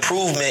not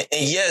improvement?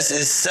 And yes,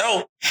 it's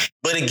self.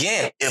 But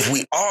again, if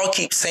we all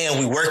keep saying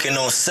we working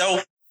on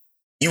self,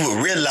 you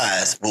would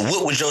realize, well,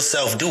 what would your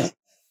self do?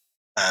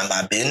 Mind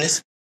my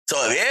business. So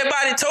if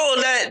everybody told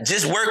that,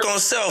 just work on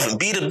self and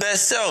be the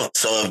best self.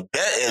 So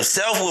if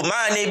self would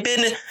mind their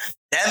business,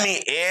 that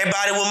means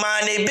everybody would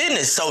mind their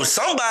business. So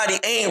somebody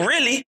ain't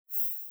really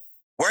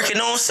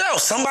working on self.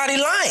 Somebody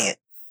lying.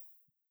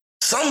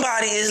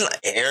 Somebody is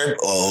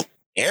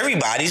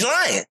everybody's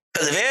lying.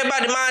 Because if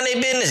everybody mind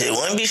their business, it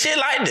wouldn't be shit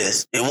like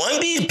this. It wouldn't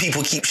be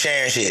people keep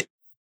sharing shit.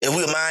 If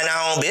we mind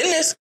our own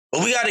business,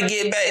 But we got to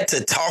get back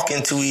to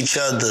talking to each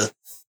other.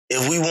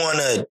 If we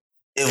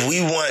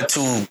want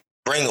to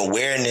bring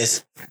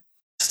awareness,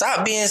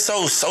 stop being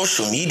so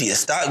social media.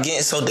 Stop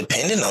getting so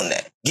dependent on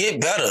that.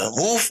 Get better.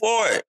 Move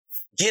forward.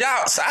 Get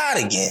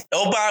outside again.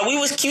 Nobody.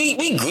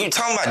 We grew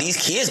talking about these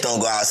kids don't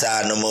go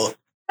outside no more.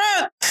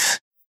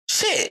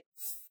 Shit.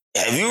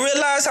 Have you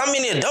realized how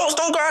many adults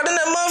don't go out in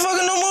that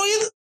motherfucker no more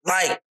either?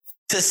 Like,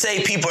 to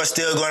say people are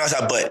still going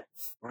outside, but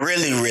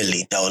really,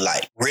 really, though,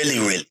 like, really,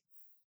 really,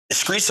 the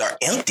streets are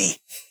empty.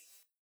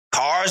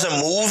 Cars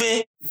are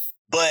moving,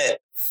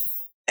 but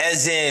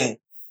as in,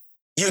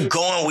 you're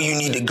going where you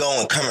need to go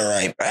and coming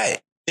right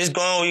back. Just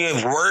going where you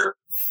have work.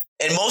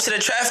 And most of the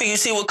traffic you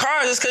see with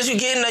cars is because you're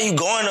getting there, you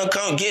going or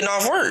getting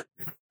off work.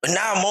 But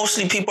now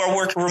mostly people are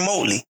working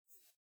remotely.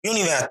 You don't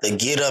even have to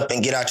get up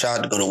and get out your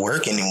house to go to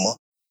work anymore.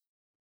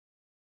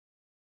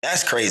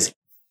 That's crazy.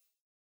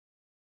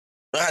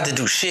 You don't have to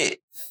do shit.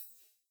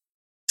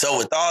 So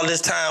with all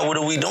this time, what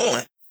are we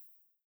doing?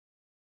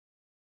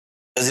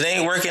 Because it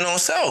ain't working on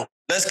self.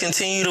 Let's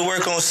continue to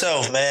work on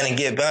self, man, and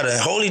get better and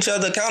hold each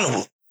other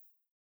accountable.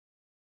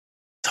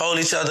 Hold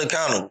each other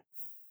accountable.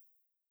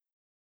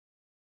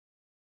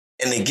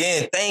 And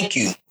again, thank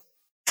you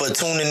for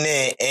tuning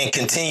in and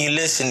continue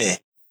listening.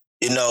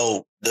 You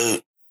know,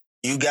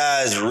 you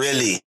guys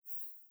really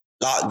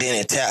locked in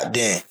and tapped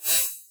in.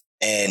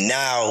 And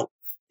now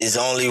it's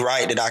only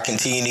right that I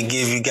continue to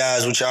give you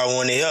guys what y'all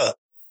want to hear.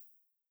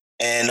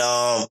 And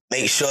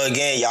make sure,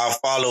 again, y'all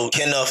follow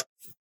Kenneth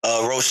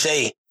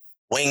Roche,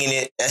 Winging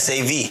It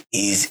SAV.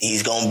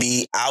 He's going to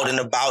be out and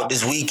about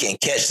this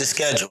weekend. Catch the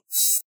schedule.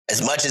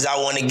 As much as I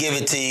want to give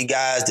it to you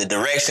guys, the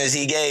directions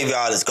he gave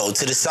y'all, let's go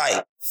to the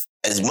site.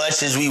 As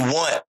much as we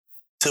want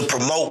to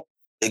promote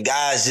the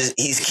guys,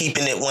 he's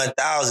keeping it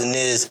 1,000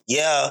 is,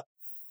 yeah,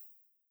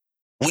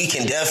 we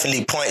can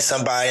definitely point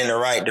somebody in the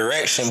right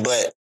direction,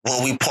 but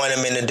when we point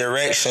them in the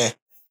direction,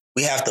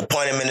 we have to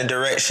point him in the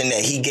direction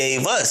that he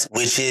gave us,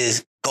 which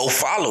is go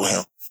follow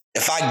him.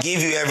 If I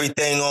give you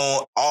everything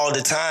on all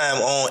the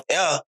time on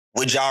air,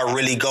 would y'all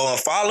really go and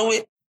follow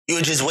it? You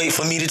would just wait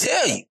for me to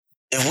tell you.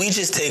 If we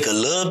just take a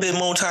little bit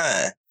more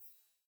time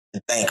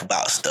to think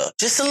about stuff,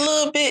 just a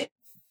little bit,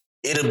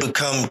 it'll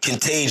become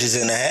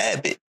contagious in a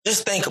habit.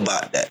 Just think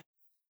about that.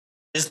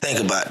 Just think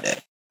about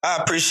that. I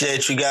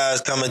appreciate you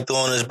guys coming through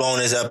on this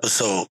bonus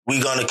episode.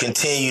 We're going to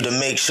continue to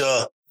make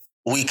sure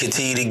we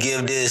continue to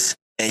give this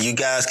and you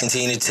guys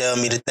continue to tell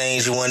me the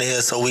things you want to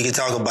hear so we can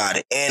talk about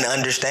it and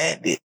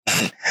understand it.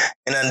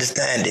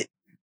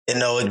 You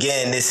know,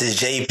 again, this is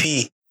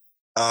JP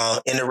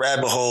in the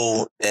rabbit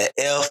hole, the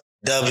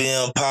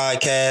FWM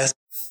podcast.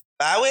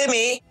 Bye with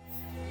me.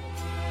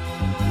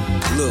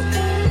 Look,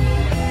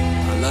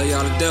 I love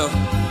y'all to death,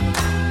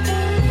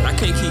 but I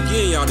can't keep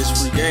getting y'all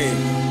this free game.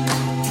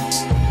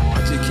 I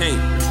just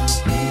can't.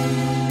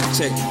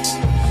 Check it.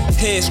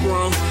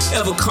 Headstrong,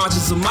 ever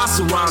conscious of my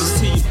surroundings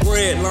till your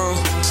bread long.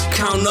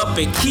 Count up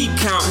and keep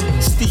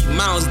counting. Steep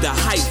mountains, the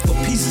height for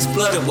pieces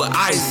flooded with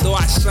ice. Though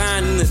I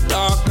shine in the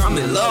dark, I'm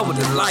in love with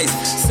the lights.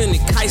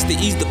 Sending kites to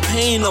ease the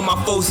pain of my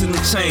folks in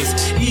the chains.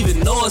 Even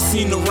though it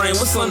seen the rain,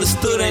 what's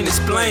understood ain't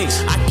explained.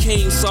 I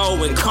came,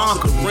 saw, and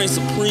conquered, reign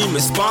supreme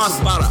and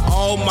sponsored by the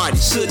Almighty.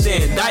 Should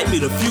they indict me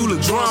to fuel the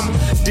drama?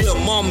 Dear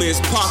mama is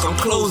parked, I'm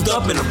closed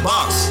up in a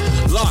box.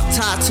 Locked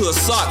tied to a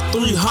sock,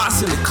 3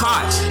 hearts in the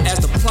cot. As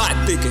the plot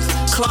thickens,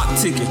 clock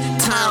ticking,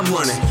 time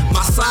running.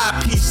 My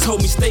side piece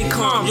told me stay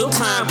calm, your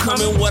time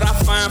coming. What I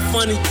find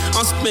funny,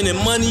 I'm spending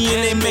money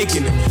and they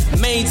making it.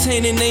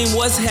 Maintaining ain't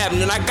what's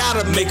happening, I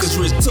gotta make us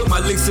rich. Took my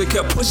licks and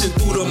kept pushing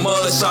through the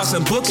mud shots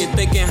and booking,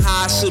 thinking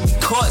how I should be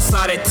caught.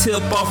 Saw that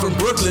tip off in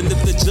Brooklyn.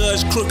 If the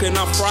judge crooked,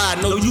 I'm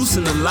fried. No use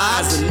in the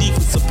lies and need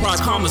for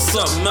surprise. Karma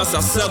something else, I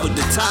severed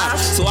the tie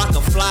so I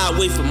can fly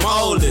away from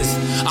all this.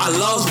 I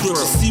lost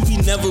girls, see we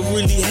never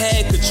really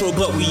had control,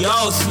 but we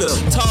all slip.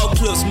 Tall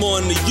clips more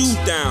than the youth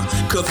down.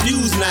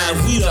 Confused now,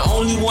 if we the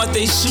only one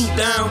they shoot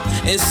down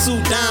and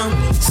suit down.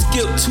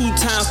 Skip 2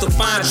 times to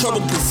find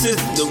trouble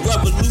consistent. The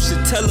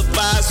revolution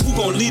televised, who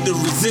gon' lead the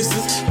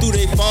resistance? Through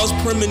they false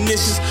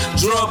premonitions,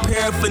 drug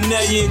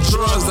paraphernalia and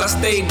drugs. I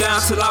stayed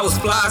down till I was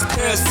flies,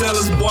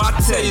 parasellers. Boy, I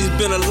tell you, it's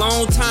been a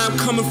long time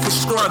coming for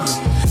struggle.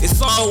 It's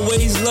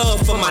always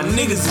love for my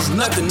niggas, it's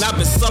nothing. I've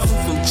been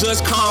suffering from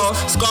just cause,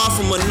 scarred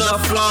from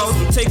enough flaws,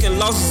 from taking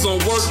losses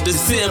on work to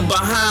sitting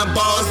behind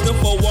bars. Them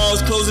 4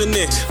 walls closing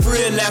in,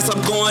 real last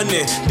I'm going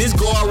in. This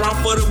go around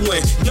for the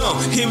win. Yo,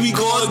 here we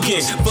go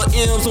again. For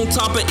M's on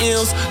top of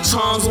M's,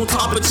 charms on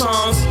top of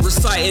charms.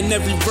 Reciting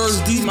every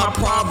verse, these my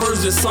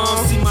proverbs and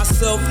songs. See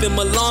myself in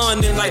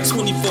Milan in like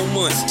 24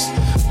 months.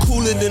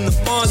 Cooler than the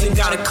funds and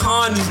got a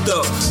con these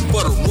stuff.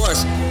 For the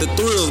rush, the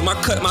thrills, my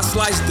cut, my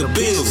slice, the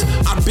bills.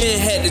 I been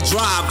had to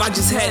drive, I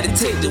just had to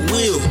take the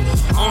wheel.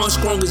 Arm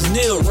strong as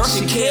nail,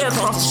 rushing care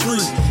across the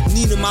street.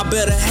 Needing my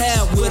better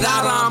half,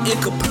 without her I'm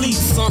incomplete.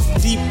 Sunk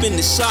deep in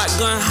the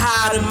shotgun,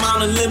 high in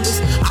Mount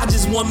Olympus. I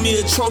just want me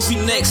a trophy,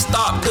 next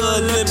stop the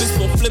Olympics.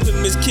 From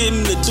flipping Miss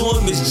Kim to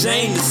doing Miss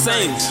Jane the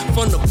same.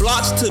 From the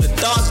blocks to the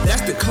darks,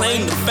 that's the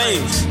claim to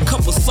fame.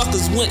 Couple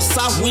suckers went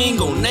south, we ain't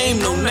gon' name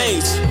no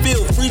names.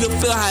 Feel free to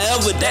feel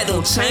however, that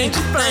don't change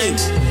a thing.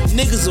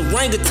 Niggas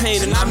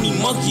orangutan and I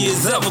mean monkey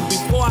as ever.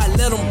 Before I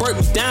let them break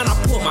me down, I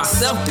put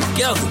myself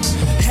together.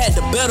 Had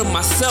to better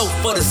myself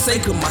for the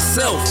sake of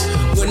myself.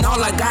 When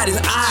all I got is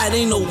I, it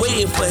ain't no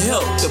waiting for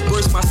help. To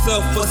brace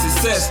myself for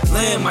success,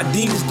 laying my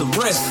demons to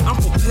rest. I'm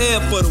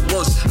prepared for the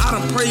worst, I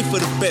done prayed for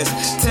the best.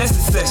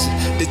 Testing session,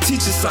 the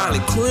teacher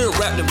silent, career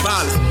wrapped in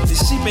violence. The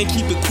sheep ain't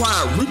keep it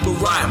quiet, reaper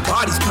riding,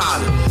 bodies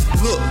piling.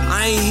 Look,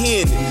 I ain't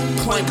hearing it,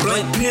 point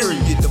blank period.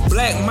 The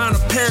black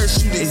mountain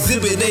parachute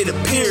exhibit, they the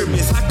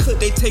pyramids. How could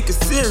they take it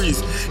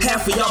serious?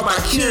 Half of y'all by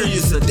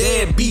curious, a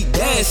deadbeat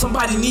dad,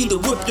 somebody need to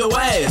whip your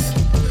ass.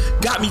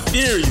 Got me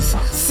furious,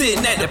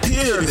 sitting at the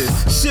pyramid.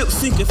 Ship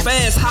sinking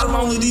fast, how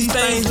long do these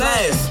things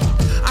last?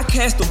 I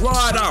cast the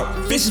rod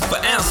out, fishing for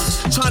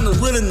answers. Trying to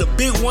reel in the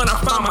big one, I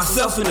found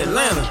myself in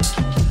Atlanta.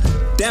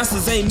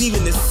 Dancers ain't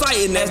even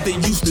exciting as they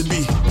used to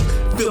be.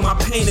 Feel my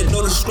pain and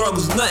know the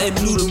struggle's nothing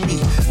new to me.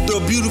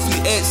 The beautifully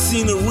etched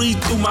scenery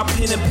through my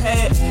pen and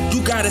pad.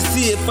 You gotta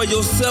see it for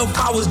yourself,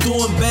 I was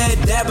doing bad.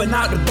 Dabbing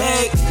out the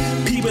bag,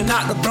 peeping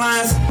out the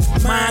blinds.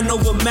 Mind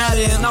over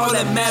matter and all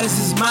that matters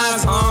is mine,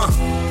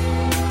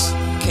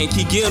 Can't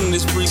keep getting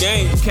this free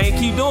game. Can't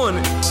keep doing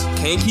it.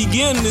 Can't keep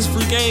getting this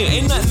free game.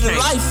 Ain't nothing in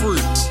life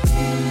free.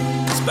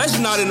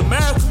 Especially not in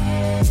America.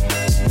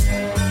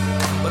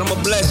 But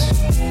I'ma bless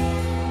you.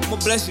 I'ma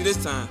bless you this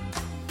time.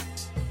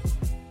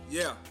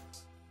 Yeah.